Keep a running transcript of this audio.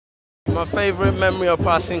My favourite memory of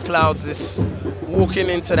Passing Clouds is walking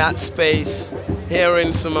into that space,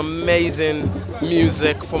 hearing some amazing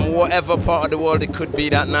music from whatever part of the world it could be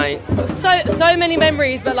that night. So many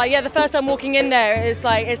memories, but like, yeah, the first time walking in there, it's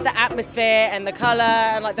the atmosphere and the colour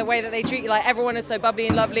and like the way that they treat you. Like, everyone is so bubbly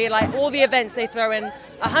and lovely. Like, all the events they throw in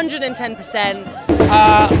 110%.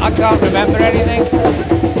 I can't remember anything.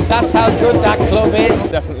 That's how good that club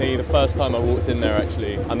is. Definitely the first time I walked in there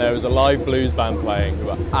actually, and there was a live blues band playing who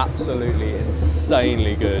were absolutely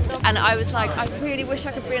insanely good. And I was like, I really wish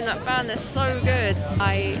I could be in that band, they're so good.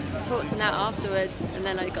 I talked to Nat afterwards and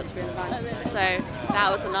then I got to be in the band. So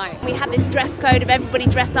that was the night. We had this dress code of everybody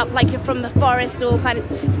dress up like you're from the forest, all kind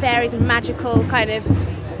of fairies and magical kind of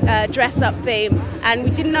dress up theme, and we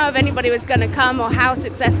didn't know if anybody was going to come or how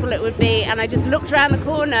successful it would be, and I just looked around the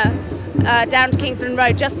corner down to Kingsland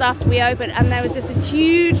Road just after we opened, and there was just this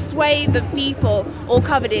huge swathe of people all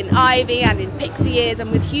covered in ivy and in pixie ears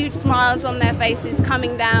and with huge smiles on their faces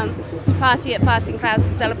coming down to party at Passing Clouds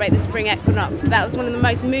to celebrate the spring equinox. That was one of the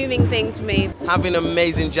most moving things for me. Having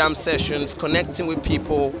amazing jam sessions, connecting with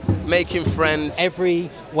people, making friends. Every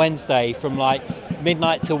Wednesday from like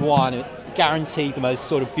midnight till 1, guaranteed the most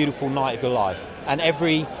sort of beautiful night of your life. And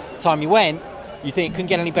every time you went, you think it couldn't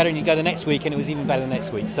get any better, and you go the next week and it was even better the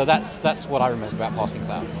next week. So that's what I remember about Passing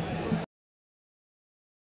Clouds.